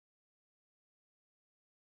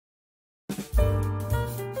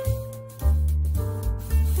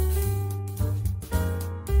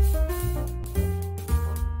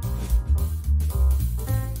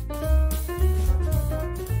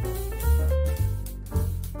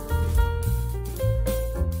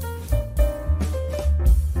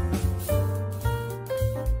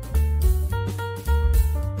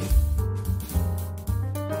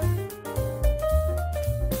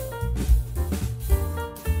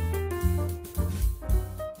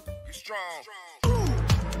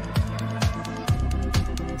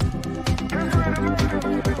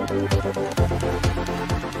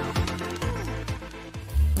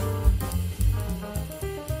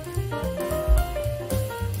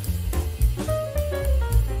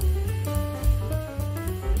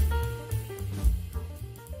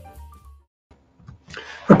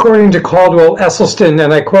According to Caldwell Esselstyn,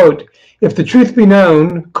 and I quote, "If the truth be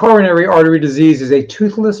known, coronary artery disease is a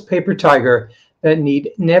toothless paper tiger that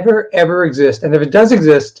need never ever exist, and if it does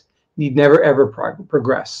exist, need never ever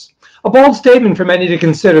progress." A bold statement for many to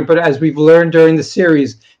consider, but as we've learned during the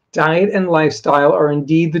series, diet and lifestyle are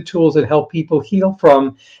indeed the tools that help people heal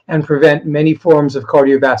from and prevent many forms of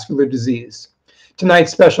cardiovascular disease.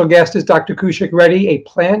 Tonight's special guest is Dr. Kousik Reddy, a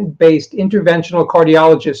plant-based interventional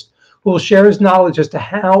cardiologist who will share his knowledge as to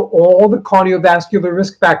how all the cardiovascular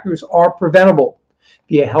risk factors are preventable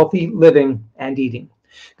via healthy living and eating.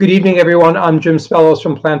 Good evening, everyone. I'm Jim Spellos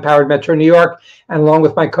from Plant-Powered Metro New York, and along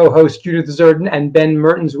with my co-hosts Judy and Ben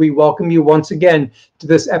Mertens, we welcome you once again to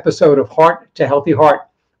this episode of Heart to Healthy Heart,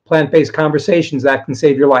 plant-based conversations that can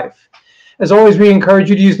save your life. As always, we encourage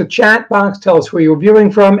you to use the chat box, tell us where you're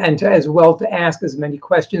viewing from, and as well to ask as many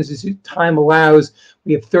questions as time allows.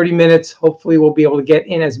 We have 30 minutes. Hopefully, we'll be able to get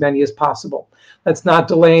in as many as possible. Let's not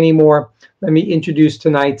delay anymore. Let me introduce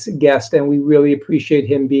tonight's guest, and we really appreciate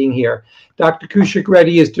him being here. Dr. Kousik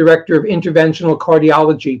Reddy is Director of Interventional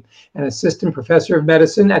Cardiology and Assistant Professor of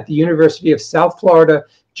Medicine at the University of South Florida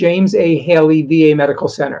James A. Haley VA Medical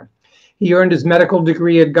Center. He earned his medical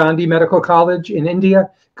degree at Gandhi Medical College in India,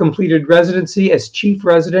 completed residency as Chief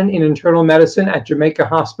Resident in Internal Medicine at Jamaica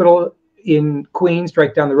Hospital in Queens,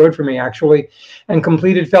 right down the road from me actually, and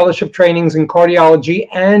completed fellowship trainings in cardiology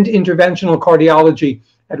and interventional cardiology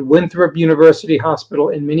at Winthrop University Hospital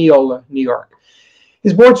in Mineola, New York.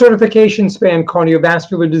 His board certifications span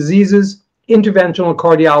cardiovascular diseases, interventional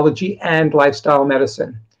cardiology, and lifestyle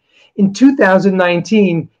medicine. In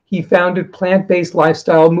 2019, he founded Plant-Based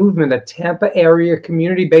Lifestyle Movement, a Tampa area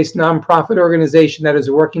community-based nonprofit organization that is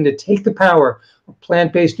working to take the power of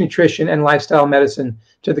plant-based nutrition and lifestyle medicine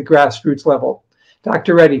to the grassroots level.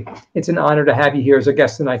 Dr. Reddy, it's an honor to have you here as a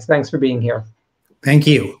guest tonight. Thanks for being here. Thank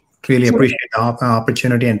you. Really appreciate the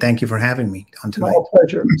opportunity, and thank you for having me on tonight. My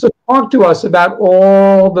pleasure. So talk to us about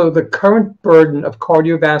all the current burden of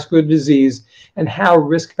cardiovascular disease and how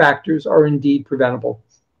risk factors are indeed preventable.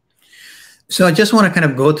 So I just want to kind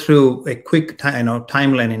of go through a quick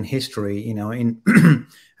timeline in history, in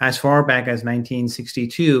as far back as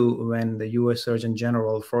 1962, when the U.S. Surgeon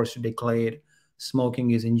General first declared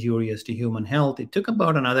smoking is injurious to human health. It took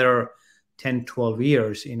about another 10, 12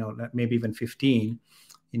 years, maybe even 15.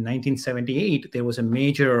 In 1978, there was a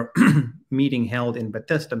major meeting held in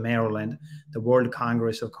Bethesda, Maryland, the World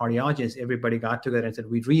Congress of Cardiologists. Everybody got together and said,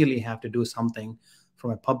 we really have to do something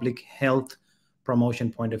from a public health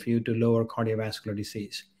promotion point of view to lower cardiovascular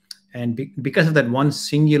disease. And because of that one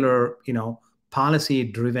singular,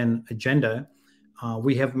 policy-driven agenda,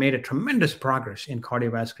 we have made a tremendous progress in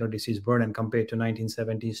cardiovascular disease burden compared to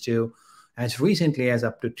 1970s to as recently as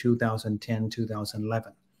up to 2010,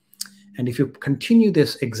 2011. And if you continue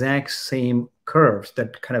this exact same curves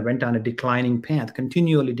that kind of went on a declining path,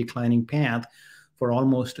 continually declining path for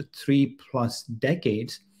almost 3+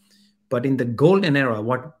 decades, but in the golden era,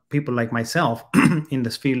 what people like myself in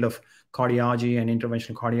this field of cardiology and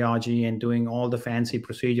interventional cardiology and doing all the fancy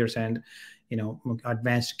procedures and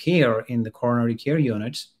advanced care in the coronary care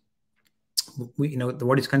units,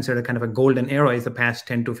 what is considered kind of a golden era is the past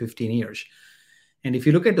 10 to 15 years. And if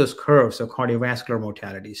you look at those curves of cardiovascular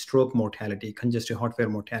mortality, stroke mortality, congestive heart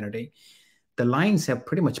failure mortality, the lines have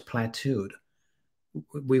pretty much plateaued.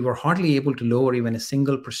 We were hardly able to lower even a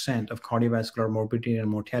single % of cardiovascular morbidity and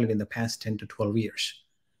mortality in the past 10 to 12 years.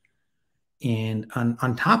 And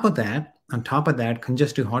on top of that,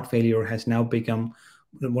 congestive heart failure has now become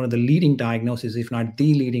one of the leading diagnoses, if not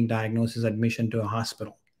the leading diagnosis, admission to a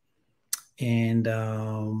hospital. And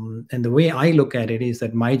the way I look at it is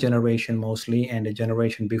that my generation mostly, and a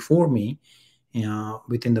generation before me,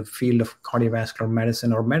 within the field of cardiovascular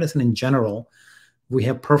medicine or medicine in general, we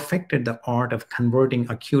have perfected the art of converting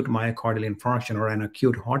acute myocardial infarction or an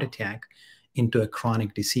acute heart attack into a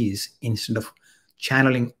chronic disease instead of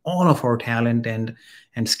channeling all of our talent and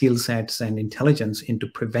skill sets and intelligence into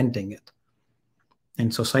preventing it.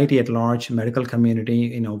 And society at large, medical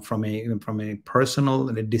community, from a personal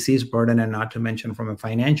disease burden, and not to mention from a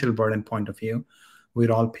financial burden point of view,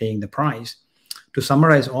 we're all paying the price. To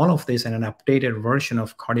summarize all of this in an updated version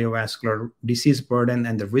of cardiovascular disease burden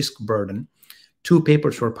and the risk burden, 2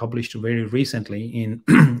 papers were published very recently in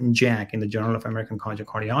JACC, in the Journal of American College of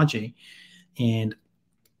Cardiology. And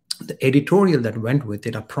The editorial that went with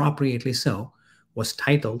it, appropriately so, was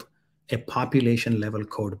titled "A Population Level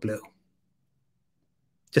Code Blue."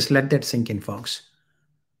 Just let that sink in, folks.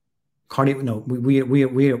 We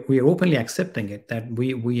are openly accepting it, that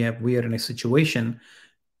we are in a situation,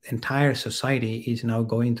 entire society is now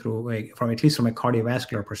going through at least from a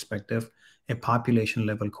cardiovascular perspective, a population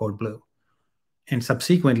level code blue. And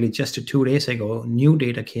subsequently, just 2 days ago, new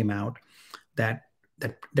data came out that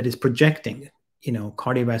is projecting,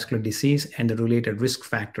 cardiovascular disease and the related risk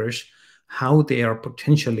factors, how they are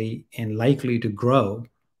potentially and likely to grow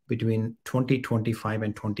between 2025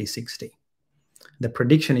 and 2060. The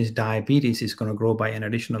prediction is diabetes is going to grow by an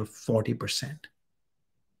additional 40%.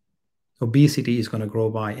 Obesity is going to grow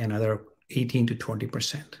by another 18 to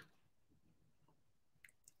 20%.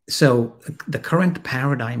 So the current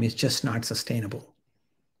paradigm is just not sustainable,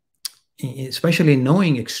 especially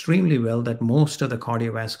knowing extremely well that most of the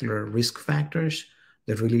cardiovascular risk factors,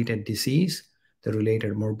 the related disease, the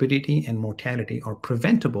related morbidity and mortality are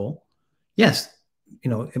preventable. Yes,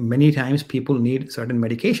 many times people need certain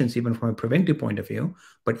medications, even from a preventive point of view.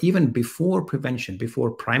 But even before prevention,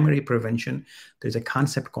 before primary prevention, there's a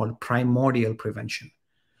concept called primordial prevention.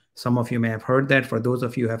 Some of you may have heard that. For those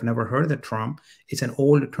of you who have never heard the term, it's an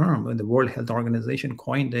old term, and the World Health Organization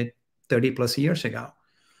coined it 30 plus years ago,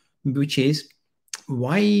 which is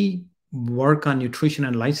why work on nutrition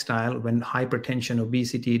and lifestyle when hypertension,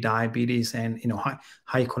 obesity, diabetes, and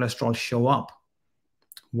high cholesterol show up.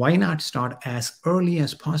 Why not start as early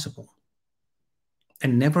as possible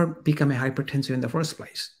and never become a hypertensive in the first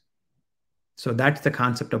place? So that's the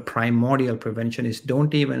concept of primordial prevention, is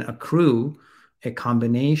don't even accrue a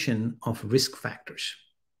combination of risk factors.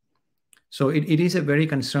 So it is a very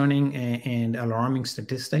concerning and alarming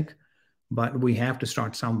statistic, but we have to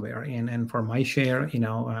start somewhere. And for my share,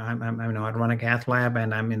 I run a cath lab,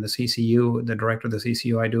 and I'm in the CCU, the director of the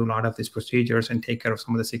CCU. I do a lot of these procedures and take care of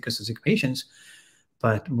some of the sickest patients.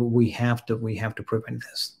 But we have to prevent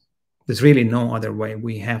this. There's really no other way.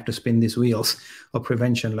 We have to spin these wheels of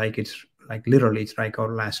prevention like literally it's like our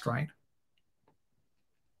last ride.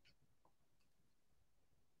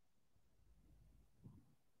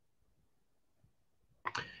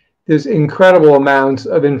 There's incredible amounts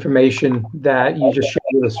of information that you just shared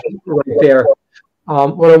with us right there.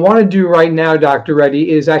 What I want to do right now, Dr.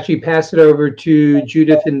 Reddy, is actually pass it over to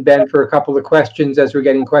Judith and Ben for a couple of questions, as we're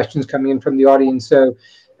getting questions coming in from the audience. So,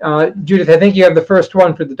 Judith, I think you have the first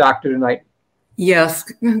one for the doctor tonight. Yes.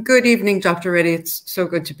 Good evening, Dr. Reddy. It's so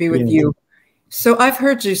good to be with you. So I've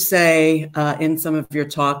heard you say in some of your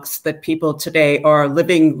talks that people today are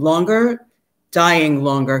living longer, dying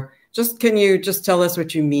longer. Can you just tell us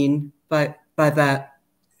what you mean by that?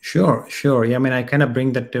 Sure. Yeah, I kind of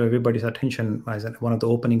bring that to everybody's attention as one of the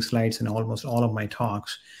opening slides in almost all of my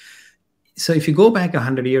talks. So if you go back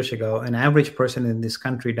 100 years ago, an average person in this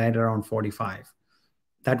country died around 45.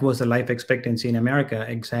 That was the life expectancy in America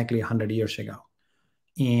exactly 100 years ago.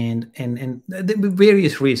 And there were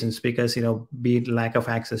various reasons, because, be it lack of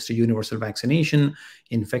access to universal vaccination,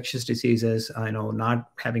 infectious diseases, not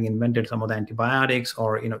having invented some of the antibiotics,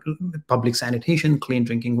 or, public sanitation, clean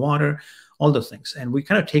drinking water, all those things. And we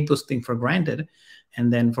kind of take those things for granted.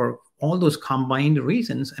 And then for all those combined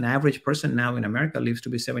reasons, an average person now in America lives to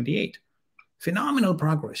be 78. Phenomenal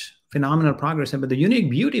progress. But the unique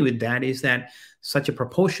beauty with that is that such a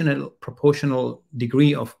proportional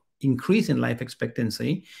degree of increase in life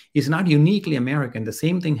expectancy is not uniquely American. The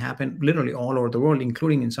same thing happened literally all over the world,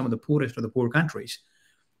 including in some of the poorest of the poor countries.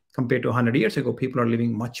 Compared to 100 years ago, people are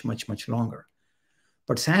living much, much, much longer.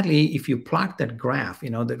 But sadly, if you plot that graph,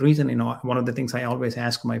 the reason, one of the things I always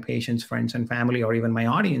ask my patients, friends, and family, or even my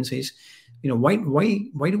audience is, why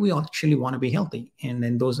do we actually want to be healthy? And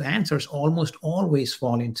then those answers almost always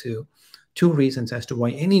fall into two reasons as to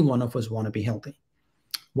why any one of us want to be healthy.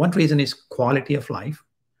 One reason is quality of life,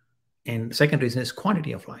 and the second reason is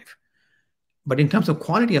quantity of life. But in terms of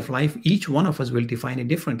quality of life, each one of us will define it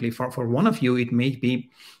differently. For one of you, it may be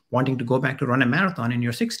wanting to go back to run a marathon in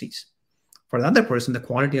your 60s. For the other person, the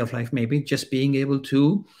quality of life may be just being able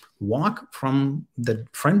to walk from the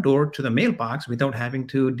front door to the mailbox without having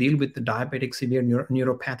to deal with the diabetic severe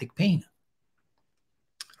neuropathic pain,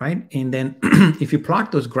 right? And then if you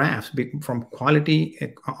plot those graphs from quality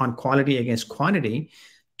against quantity,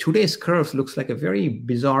 today's curves looks like a very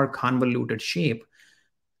bizarre convoluted shape,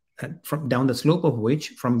 from down the slope of which,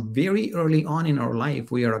 from very early on in our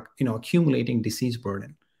life, we are accumulating disease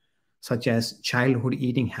burden, such as childhood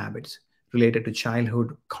eating habits related to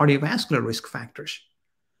childhood cardiovascular risk factors.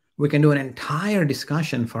 We can do an entire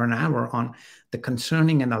discussion for an hour on the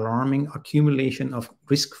concerning and alarming accumulation of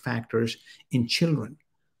risk factors in children,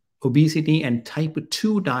 obesity and type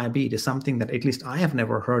 2 diabetes, something that at least I have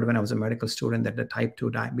never heard when I was a medical student, that the type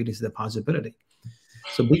 2 diabetes is a possibility.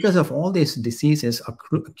 So because of all these diseases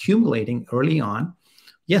accumulating early on,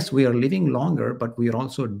 yes, we are living longer, but we are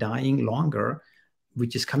also dying longer,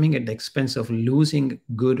 which is coming at the expense of losing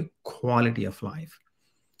good quality of life.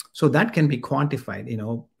 So that can be quantified.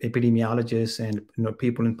 Epidemiologists and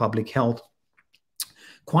people in public health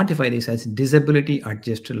quantify this as disability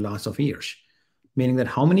adjusted loss of years, meaning that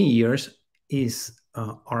how many years is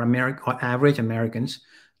our average Americans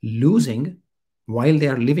losing while they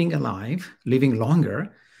are living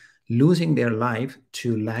longer, losing their life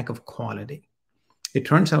to lack of quality. It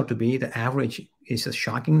turns out to be the average is a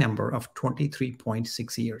shocking number of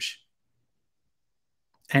 23.6 years.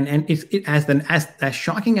 And as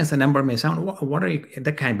shocking as the number may sound,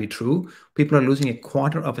 that can't be true. People are losing a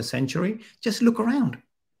quarter of a century. Just look around.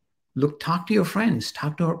 Talk to your friends,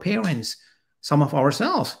 talk to our parents, some of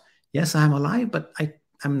ourselves. Yes, I'm alive, but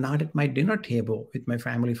I'm not at my dinner table with my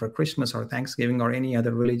family for Christmas or Thanksgiving or any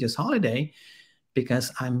other religious holiday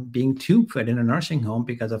because I'm being tube fed in a nursing home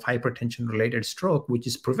because of hypertension-related stroke, which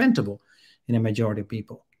is preventable in a majority of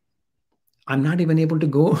people. I'm not even able to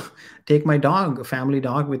go take my dog, a family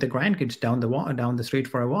dog with the grandkids down the street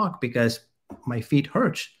for a walk because my feet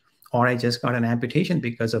hurts, or I just got an amputation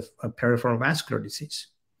because of a peripheral vascular disease.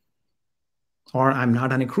 Or I'm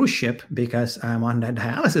not on a cruise ship because I'm on that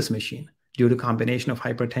dialysis machine due to combination of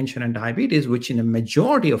hypertension and diabetes, which in a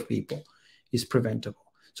majority of people is preventable.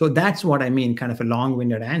 So that's what I mean, kind of a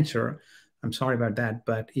long-winded answer. I'm sorry about that,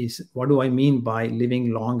 but what do I mean by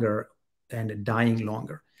living longer and dying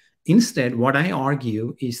longer? Instead, what I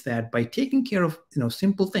argue is that by taking care of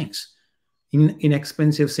simple things,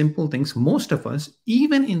 inexpensive simple things, most of us,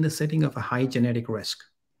 even in the setting of a high genetic risk,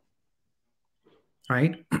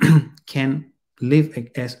 right, can live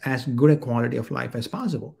as good a quality of life as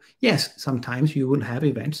possible. Yes, sometimes you will have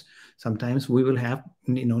events. Sometimes we will have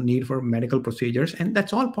need for medical procedures, and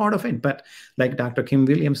that's all part of it. But like Dr. Kim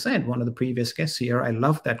Williams said, one of the previous guests here, I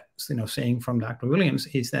love that saying from Dr. Williams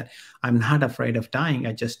is that I'm not afraid of dying.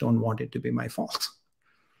 I just don't want it to be my fault.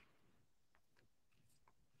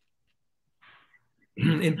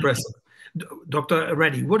 Impressive. Dr.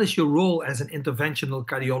 Reddy, what is your role as an interventional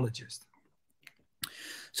cardiologist?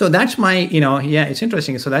 So that's my, yeah, it's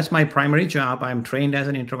interesting. So that's my primary job. I'm trained as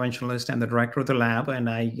an interventionalist. I'm the director of the lab, and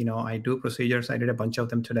I do procedures. I did a bunch of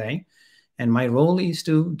them today. And my role is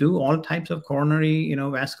to do all types of coronary,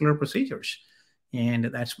 vascular procedures. And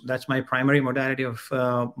that's my primary modality of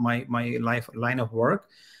my line of work.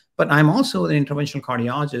 But I'm also an interventional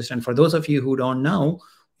cardiologist. And for those of you who don't know,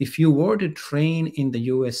 if you were to train in the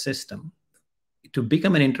US system to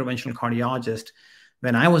become an interventional cardiologist,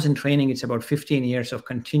 when I was in training, it's about 15 years of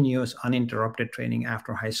continuous uninterrupted training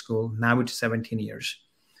after high school. Now it's 17 years.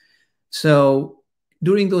 So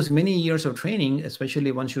during those many years of training,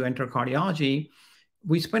 especially once you enter cardiology,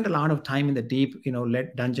 we spent a lot of time in the deep,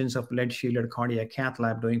 dungeons of lead-shielded cardiac cath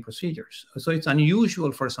lab doing procedures. So it's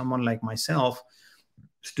unusual for someone like myself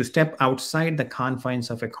to step outside the confines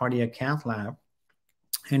of a cardiac cath lab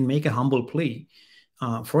and make a humble plea,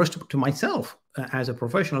 first to myself as a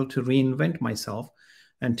professional to reinvent myself,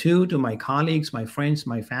 and two, to my colleagues, my friends,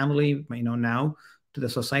 my family, now to the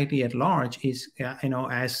society at large is,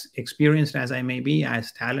 as experienced as I may be,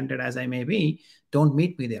 as talented as I may be, don't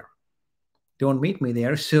meet me there. Don't meet me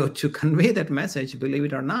there. So to convey that message, believe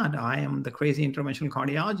it or not, I am the crazy interventional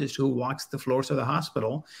cardiologist who walks the floors of the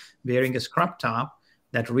hospital wearing a scrub top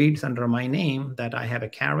that reads under my name that I have a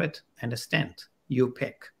carrot and a stent. You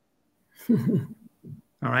pick. All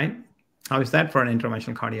right. How is that for an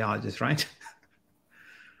interventional cardiologist, right?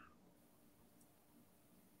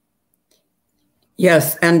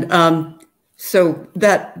 Yes, and so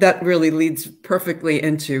that really leads perfectly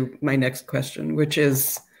into my next question, which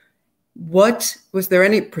is, was there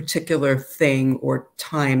any particular thing or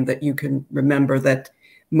time that you can remember that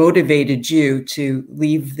motivated you to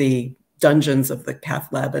leave the dungeons of the cath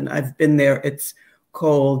lab? And I've been there. It's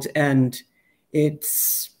cold, and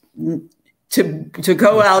it's to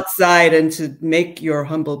go outside and to make your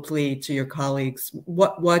humble plea to your colleagues.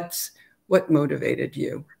 What motivated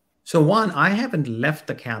you? So one, I haven't left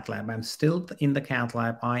the cath lab. I'm still in the cath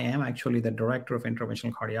lab. I am actually the director of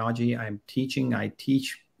interventional cardiology. I'm teaching. I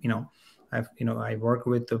teach. I work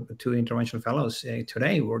with the two interventional fellows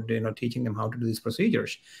today. We're teaching them how to do these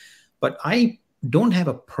procedures. But I don't have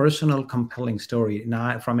a personal compelling story,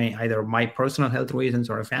 not from either my personal health reasons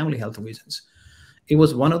or family health reasons. It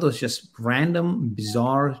was one of those just random,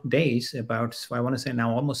 bizarre days about, I want to say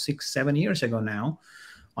now, almost 6-7 years ago now.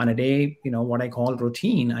 on a day, what I call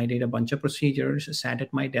routine, I did a bunch of procedures, sat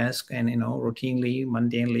at my desk, and, routinely,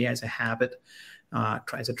 mundanely, as a habit,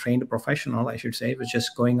 as a trained professional, I should say, was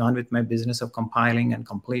just going on with my business of compiling and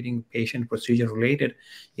completing patient procedure related,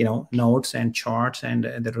 notes and charts and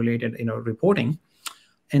the related, reporting.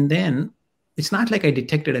 And then it's not like I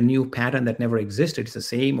detected a new pattern that never existed. It's the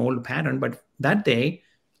same old pattern. But that day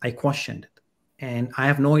I questioned it, and I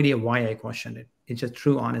have no idea why I questioned it. It's a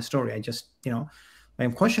true, honest story. I just, my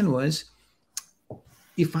question was,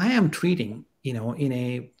 if I am treating, in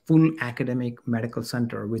a full academic medical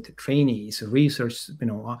center with trainees, research,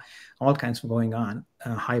 all kinds of going on,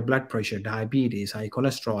 high blood pressure, diabetes, high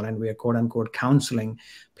cholesterol, and we are quote unquote counseling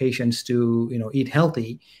patients to, eat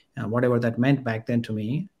healthy, whatever that meant back then to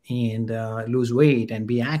me, and lose weight and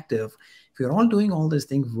be active. If you're all doing all these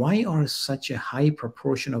things, why are such a high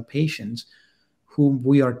proportion of patients whom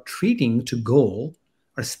we are treating to goal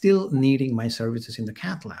are still needing my services in the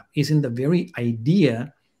cath lab? Isn't the very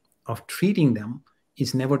idea of treating them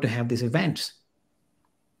is never to have these events,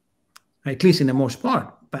 at least in the most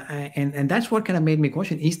part? But and that's what kind of made me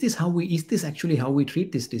question: is this actually how we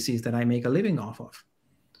treat this disease that I make a living off of?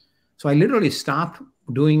 So I literally stopped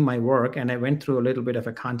doing my work, and I went through a little bit of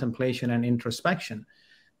a contemplation and introspection.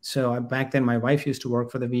 So back then, my wife used to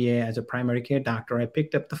work for the VA as a primary care doctor. I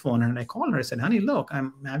picked up the phone and I called her. I said, "Honey, look,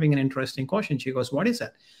 I'm having an interesting question." She goes, "What is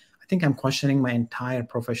it?" "I think I'm questioning my entire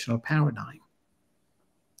professional paradigm.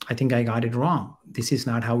 I think I got it wrong. This is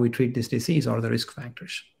not how we treat this disease or the risk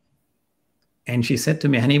factors." And she said to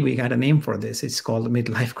me, "Honey, we got a name for this. It's called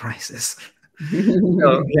midlife crisis."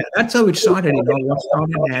 So yeah, that's how it started.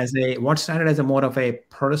 What started as a more of a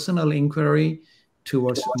personal inquiry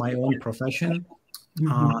towards my own profession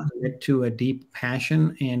led to a deep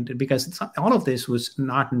passion. And because all of this was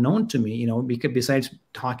not known to me, because besides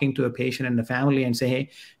talking to a patient and the family and say, "Hey,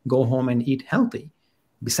 go home and eat healthy."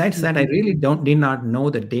 Besides that, I really did not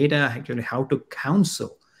know the data, actually, how to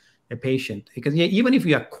counsel a patient. Because even if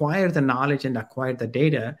you acquire the knowledge and acquire the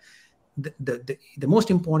data, the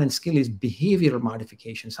most important skill is behavioral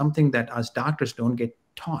modification, something that us doctors don't get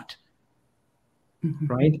taught,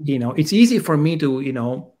 right? It's easy for me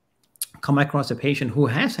to, come across a patient who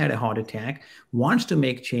has had a heart attack, wants to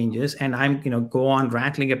make changes, and I'm, go on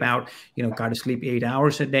rattling about, got to sleep 8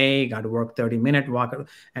 hours a day, got to work 30-minute walk,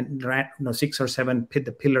 and 6 or 7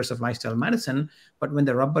 the pillars of lifestyle medicine. But when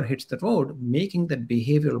the rubber hits the road, making that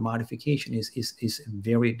behavioral modification is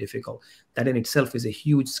very difficult. That in itself is a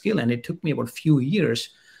huge skill, and it took me about a few years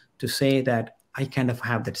to say that I kind of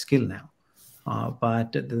have that skill now.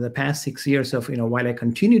 But the past 6 years of, while I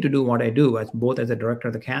continue to do what I do, both as a director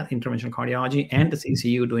of the interventional cardiology and the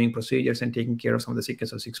CCU, doing procedures and taking care of some of the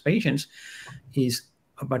sickest of 6 patients, is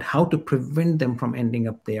about how to prevent them from ending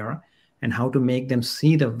up there, and how to make them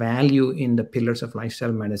see the value in the pillars of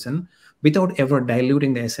lifestyle medicine without ever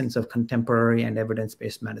diluting the essence of contemporary and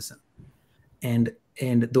evidence-based medicine. And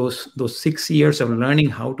those 6 years of learning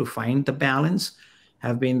how to find the balance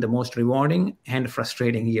have been the most rewarding and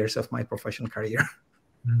frustrating years of my professional career.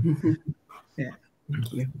 Yeah.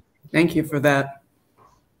 Thank you. Thank you for that.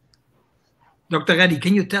 Dr. Reddy,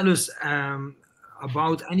 can you tell us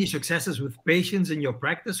about any successes with patients in your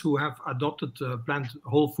practice who have adopted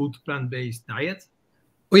whole food, plant-based diet?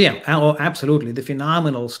 Oh yeah, absolutely. The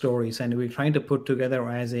phenomenal stories, and we're trying to put together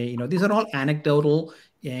as a, these are all anecdotal,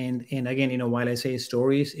 and again, while I say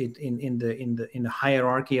stories, in the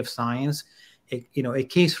hierarchy of science, a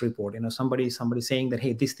case report, somebody saying that,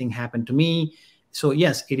 "Hey, this thing happened to me." So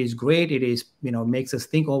yes, it is great. It is, makes us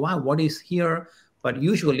think, "Oh wow, what is here?" But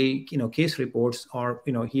usually, case reports are,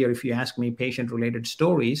 here, if you ask me, patient-related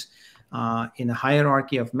stories in the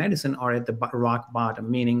hierarchy of medicine are at the rock bottom,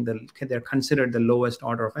 meaning they're considered the lowest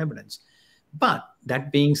order of evidence. But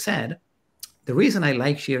that being said, the reason I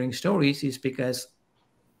like sharing stories is because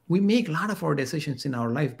we make a lot of our decisions in our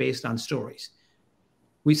life based on stories.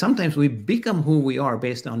 Sometimes we become who we are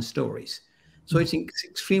based on stories. So it's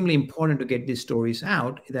extremely important to get these stories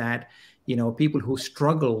out, that, people who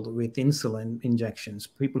struggled with insulin injections,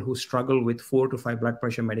 people who struggle with 4 to 5 blood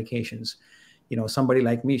pressure medications, somebody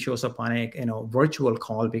like me shows up on a, virtual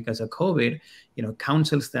call because of COVID,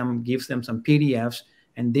 counsels them, gives them some PDFs,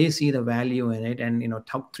 and they see the value in it. And,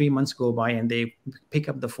 3 months go by and they pick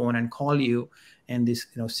up the phone and call you. And this,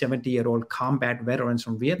 70-year-old combat veterans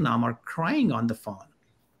from Vietnam are crying on the phone,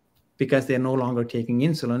 because they're no longer taking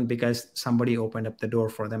insulin because somebody opened up the door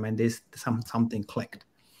for them and something clicked.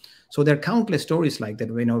 So there are countless stories like that.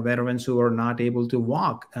 We know veterans who are not able to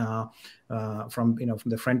walk from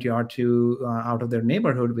the front yard to out of their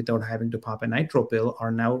neighborhood without having to pop a nitro pill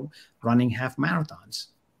are now running half marathons.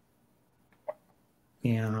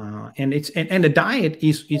 And the diet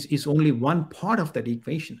is only one part of that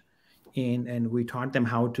equation. And we taught them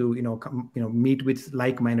how to meet with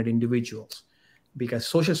like-minded individuals, because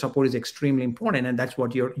social support is extremely important. And that's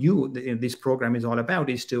what this program is all about,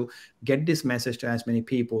 is to get this message to as many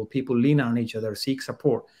people. People lean on each other, seek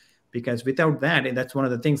support, because without that, and that's one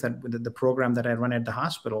of the things that the program that I run at the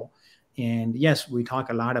hospital. And yes, we talk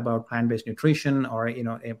a lot about plant-based nutrition, or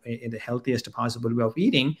the healthiest possible way of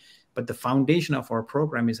eating, but the foundation of our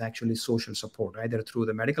program is actually social support, either through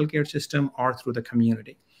the medical care system or through the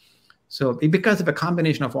community. So because of a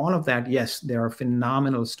combination of all of that, yes, there are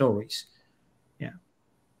phenomenal stories.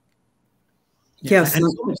 Yes. And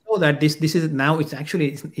so that this is now,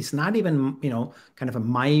 it's not even kind of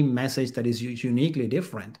my message that is uniquely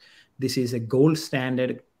different. This is a gold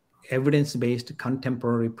standard, evidence-based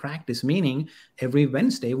contemporary practice, meaning every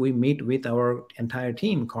Wednesday we meet with our entire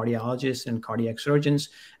team, cardiologists and cardiac surgeons,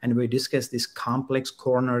 and we discuss these complex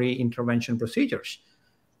coronary intervention procedures.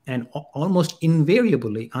 And almost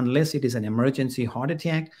invariably, unless it is an emergency heart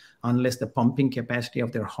attack, unless the pumping capacity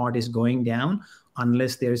of their heart is going down,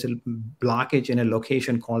 unless there is a blockage in a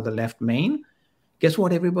location called the left main, guess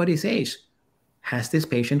what everybody says? Has this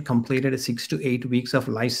patient completed a 6 to 8 weeks of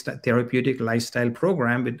therapeutic lifestyle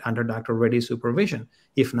program under Dr. Reddy's supervision?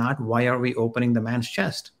 If not, why are we opening the man's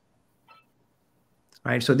chest?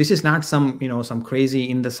 Right. So this is not some crazy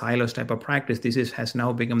in the silos type of practice. This has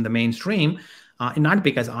now become the mainstream, and not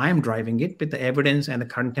because I am driving it, but the evidence and the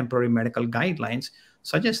contemporary medical guidelines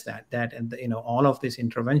suggest that all of these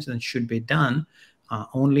interventions should be done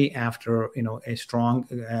only after a strong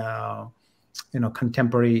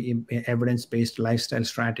contemporary evidence-based lifestyle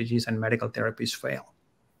strategies and medical therapies fail.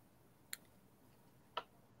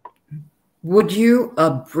 Would you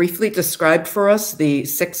briefly describe for us the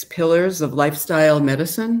 6 pillars of lifestyle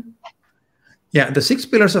medicine? Yeah, the 6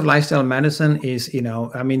 pillars of lifestyle medicine is,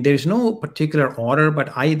 there's no particular order,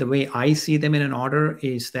 but the way I see them in an order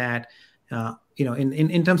is that,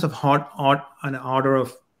 in terms of an order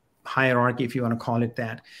of hierarchy, if you want to call it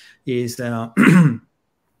that, is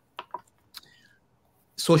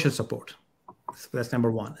social support. So that's number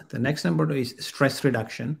 1. The next number is stress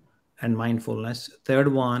reduction and mindfulness.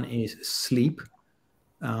 Third one is sleep.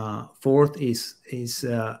 Fourth is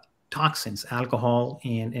toxins, alcohol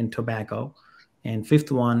and tobacco. And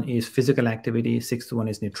fifth one is physical activity. Sixth one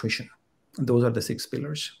is nutrition. Those are the 6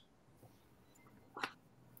 pillars.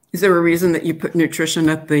 Is there a reason that you put nutrition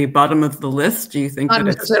at the bottom of the list? Do you think? Not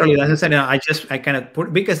necessarily. As I said, I kind of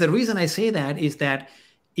put, because the reason I say that is that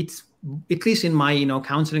it's, at least in my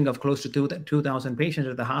counseling of close to 2,000 patients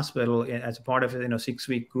at the hospital as a part of a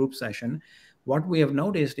 6-week group session, what we have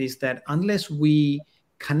noticed is that unless we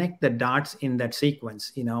connect the dots in that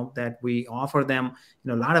sequence, that we offer them,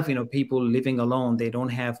 a lot of people living alone, they don't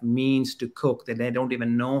have means to cook, that they don't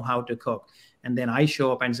even know how to cook, and then I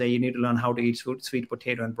show up and say, you need to learn how to eat sweet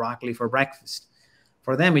potato and broccoli for breakfast.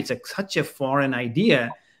 For them, it's such a foreign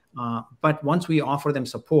idea. But once we offer them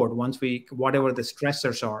support, whatever the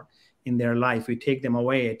stressors are in their life, we take them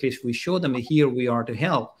away, at least we show them here we are to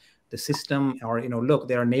help the system, or, look,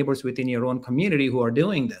 there are neighbors within your own community who are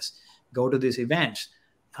doing this. Go to these events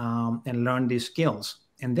and learn these skills.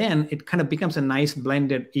 And then it kind of becomes a nice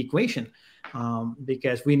blended equation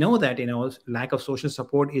because we know that, lack of social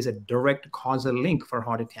support is a direct causal link for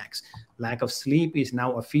heart attacks. Lack of sleep is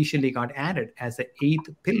now officially got added as the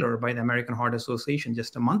 8th pillar by the American Heart Association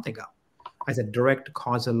just a month ago as a direct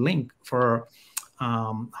causal link for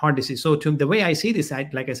heart disease. So the way I see this,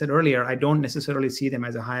 like I said earlier, I don't necessarily see them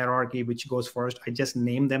as a hierarchy which goes first. I just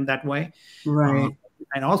name them that way. Right.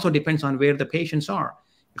 And also depends on where the patients are.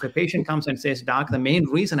 If a patient comes and says, doc, the main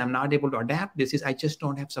reason I'm not able to adapt this is I just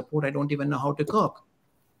don't have support. I don't even know how to cook.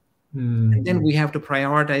 And then we have to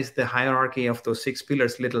prioritize the hierarchy of those 6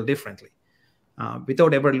 pillars a little differently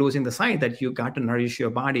without ever losing the sight that you got to nourish your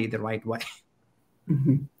body the right way.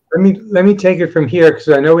 Mm-hmm. Let me take it from here, because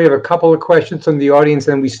I know we have a couple of questions from the audience,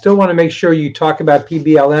 and we still want to make sure you talk about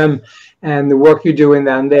PBLM and the work you're doing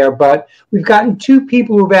down there. But we've gotten 2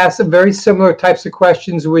 people who've asked some very similar types of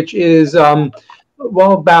questions, which is,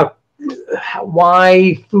 about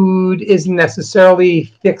why food isn't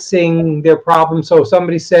necessarily fixing their problem. So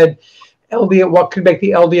somebody said, LDL, what could make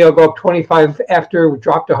the LDL go up 25 after we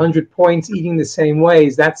dropped 100 points eating the same way?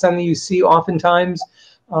 Is that something you see oftentimes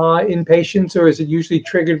in patients, or is it usually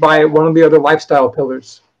triggered by one of the other lifestyle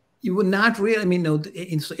pillars? You would not really,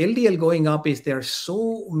 LDL going up there are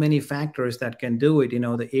so many factors that can do it.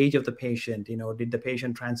 The age of the patient, did the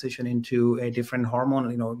patient transition into a different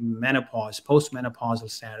hormone, menopause,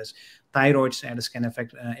 postmenopausal status, thyroid status can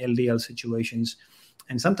affect LDL situations.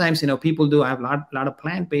 And sometimes, people do have a lot of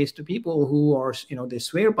plant-based people who are, they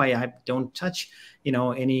swear by, I don't touch,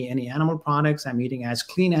 any animal products. I'm eating as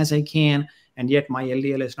clean as I can. And yet my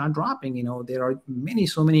LDL is not dropping. There are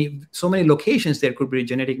so many locations there could be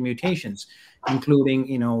genetic mutations,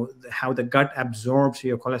 including, how the gut absorbs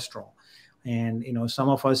your cholesterol. And, some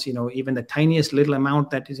of us, even the tiniest little amount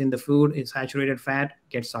that is in the food is saturated fat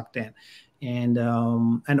gets sucked in,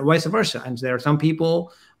 and vice versa. And there are some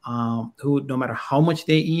people who, no matter how much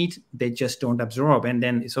they eat, they just don't absorb. And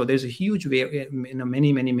then, so there's a huge,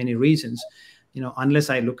 many reasons, unless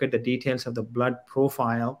I look at the details of the blood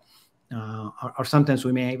profile, or sometimes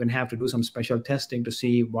we may even have to do some special testing to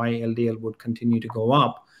see why LDL would continue to go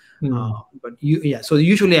up. So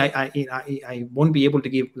usually I won't be able to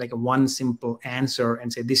give like a one simple answer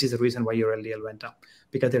and say this is the reason why your LDL went up,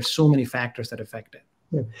 because there's so many factors that affect it.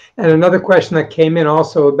 Yeah. And another question that came in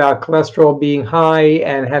also about cholesterol being high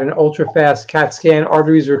and had an ultra fast CAT scan,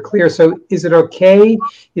 arteries are clear. So is it okay?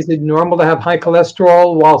 Is it normal to have high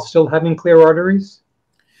cholesterol while still having clear arteries?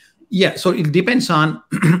 Yeah, so it depends on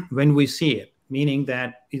when we see it. Meaning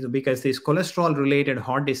that because this cholesterol-related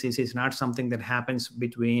heart disease is not something that happens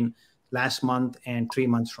between last month and 3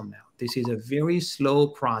 months from now. This is a very slow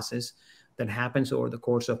process that happens over the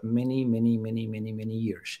course of many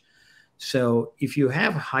years. So if you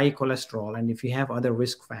have high cholesterol and if you have other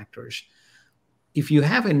risk factors, if you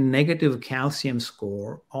have a negative calcium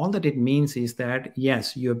score, all that it means is that,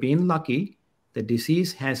 yes, you're being lucky. The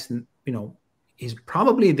disease has, is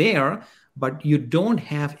probably there, but you don't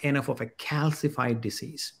have enough of a calcified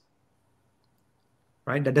disease,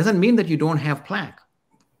 right? That doesn't mean that you don't have plaque.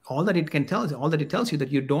 All that it tells you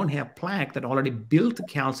that you don't have plaque that already built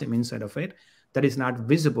calcium inside of it that is not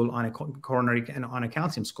visible on a coronary and on a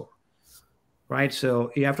calcium score, right? So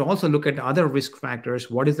you have to also look at other risk factors.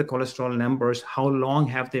 What is the cholesterol numbers? How long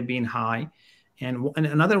have they been high? And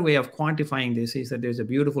another way of quantifying this is that there's a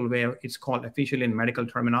beautiful way, it's called officially in medical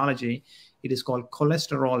terminology, it is called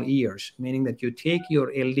cholesterol years, meaning that you take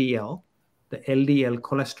your LDL, the LDL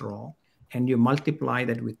cholesterol, and you multiply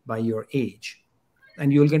that by your age,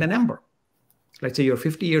 and you'll get a number. Let's say you're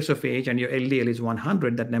 50 years of age and your LDL is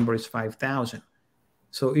 100, that number is 5,000.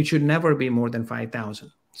 So it should never be more than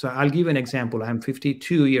 5,000. So I'll give an example. I'm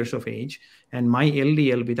 52 years of age, and my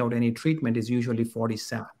LDL without any treatment is usually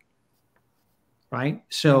 47. Right?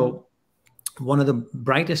 So one of the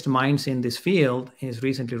brightest minds in this field has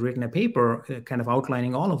recently written a paper kind of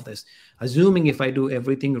outlining all of this. Assuming if I do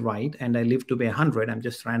everything right and I live to be 100, I'm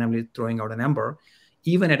just randomly throwing out a number,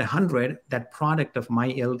 even at 100, that product of my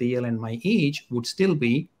LDL and my age would still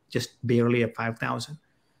be just barely at 5,000.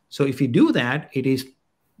 So if you do that, it is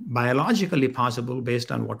biologically possible,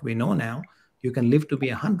 based on what we know now, you can live to be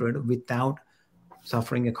 100 without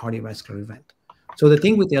suffering a cardiovascular event. So the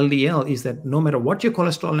thing with LDL is that no matter what your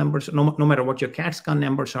cholesterol numbers, no matter what your CAT scan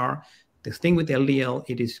numbers are, the thing with LDL,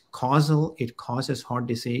 it is causal. It causes heart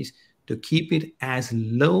disease. To keep it as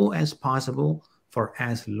low as possible for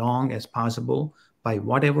as long as possible by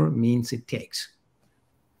whatever means it takes.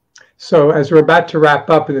 So as we're about to wrap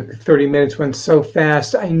up, and the 30 minutes went so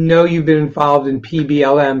fast, I know you've been involved in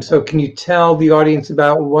PBLM. So can you tell the audience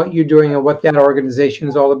about what you're doing and what that organization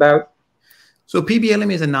is all about? So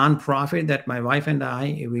PBLM is a nonprofit that my wife and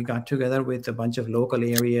we got together with a bunch of local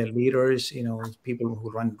area leaders, people who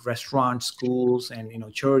run restaurants, schools, and,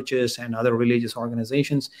 churches and other religious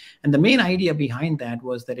organizations. And the main idea behind that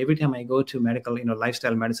was that every time I go to medical,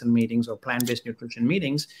 lifestyle medicine meetings or plant-based nutrition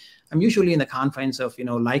meetings, I'm usually in the confines of,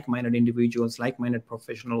 like-minded individuals, like-minded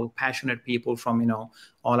professional, passionate people from,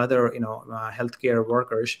 all other, healthcare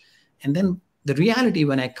workers. And then the reality,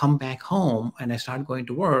 when I come back home and I start going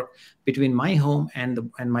to work, between my home and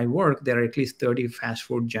my work, there are at least 30 fast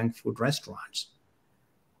food, junk food restaurants.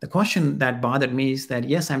 The question that bothered me is that,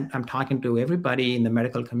 yes, I'm talking to everybody in the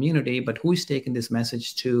medical community, but who is taking this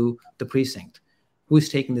message to the precinct? Who is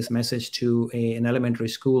taking this message to an elementary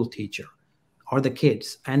school teacher or the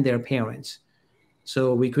kids and their parents?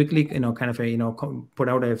 So we quickly, put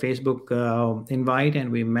out a Facebook invite,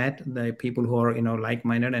 and we met the people who are,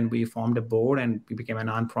 like-minded, and we formed a board and we became a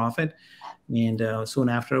nonprofit. And soon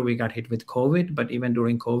after, we got hit with COVID. But even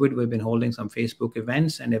during COVID, we've been holding some Facebook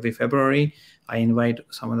events. And every February, I invite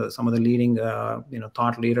some of the leading,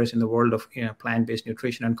 thought leaders in the world of plant-based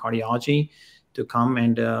nutrition and cardiology to come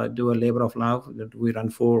and do a labor of love. We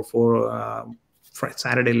run four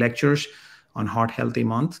Saturday lectures on Heart Healthy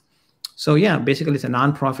Month. So yeah, basically it's a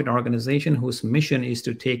nonprofit organization whose mission is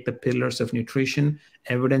to take the pillars of nutrition,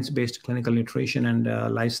 evidence-based clinical nutrition,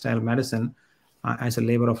 and lifestyle medicine as a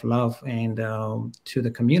labor of love and to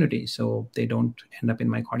the community, so they don't end up in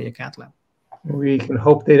my cardiac cath lab. We can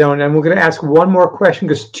hope they don't. And we're going to ask one more question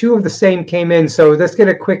because two of the same came in. So let's get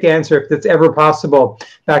a quick answer, if that's ever possible,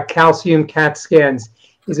 about calcium CAT scans.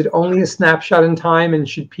 Is it only a snapshot in time, and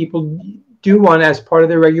should people do one as part of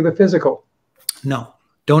their regular physical? No,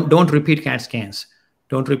 don't repeat CAT scans.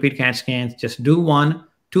 Don't repeat CAT scans. Just do one.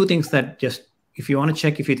 Two things that just, if you want to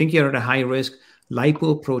check, if you think you're at a high risk,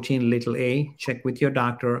 lipoprotein little a, check with your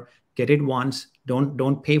doctor, get it once.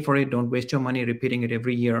 Don't pay for it. Don't waste your money repeating it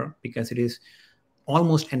every year, because it is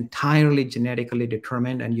almost entirely genetically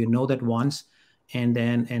determined, and you know that once. And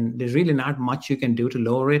there's really not much you can do to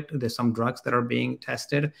lower it. There's some drugs that are being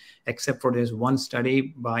tested, except for there's one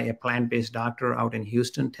study by a plant-based doctor out in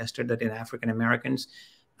Houston, tested that in African Americans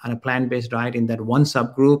on a plant-based diet. In that one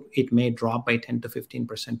subgroup, it may drop by 10 to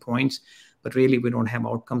 15% points, but really we don't have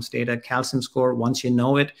outcomes data. Calcium score, once you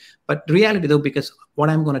know it. But the reality though, because what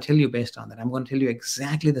I'm going to tell you based on that, I'm going to tell you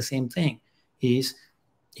exactly the same thing, is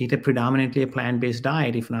eat a predominantly a plant-based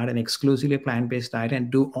diet, if not an exclusively plant-based diet, and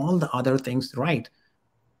do all the other things right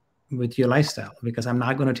with your lifestyle, because I'm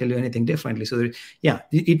not going to tell you anything differently. So yeah,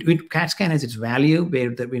 CAT scan has its value,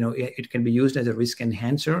 where it can be used as a risk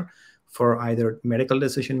enhancer for either medical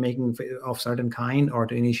decision-making of certain kind, or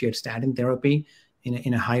to initiate statin therapy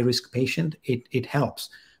in a high-risk patient. It helps,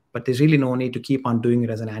 but there's really no need to keep on doing it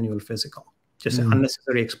as an annual physical, just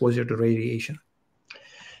unnecessary exposure to radiation.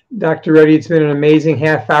 Dr. Reddy, it's been an amazing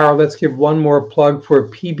half hour. Let's give one more plug for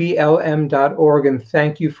pblm.org, and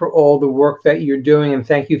thank you for all the work that you're doing, and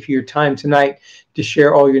thank you for your time tonight to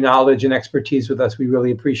share all your knowledge and expertise with us. We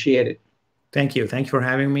really appreciate it. Thank you. Thank you for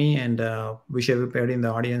having me, and wish everybody in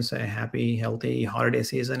the audience a happy, healthy holiday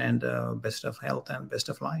season, and best of health and best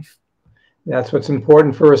of life. That's what's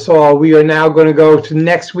important for us all. We are now going to go to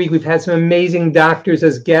next week. We've had some amazing doctors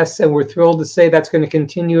as guests, and we're thrilled to say that's going to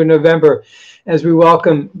continue in November as we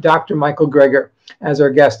welcome Dr. Michael Greger as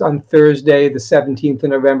our guest on Thursday, the 17th of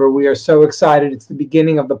November. We are so excited. It's the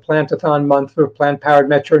beginning of the Plantathon month for Plant Powered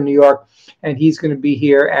Metro New York, and he's going to be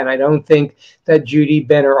here. And I don't think that Judy,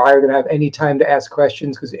 Ben, or I are going to have any time to ask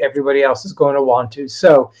questions, because everybody else is going to want to.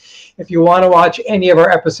 So if you want to watch any of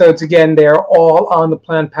our episodes again, they're all on the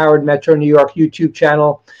Plant Powered Metro New York YouTube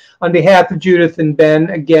channel. On behalf of Judith and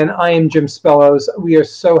Ben, again, I am Jim Spellos. We are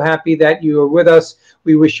so happy that you are with us.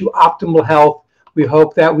 We wish you optimal health. We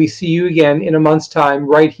hope that we see you again in a month's time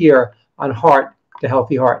right here on Heart to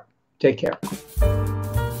Healthy Heart. Take care.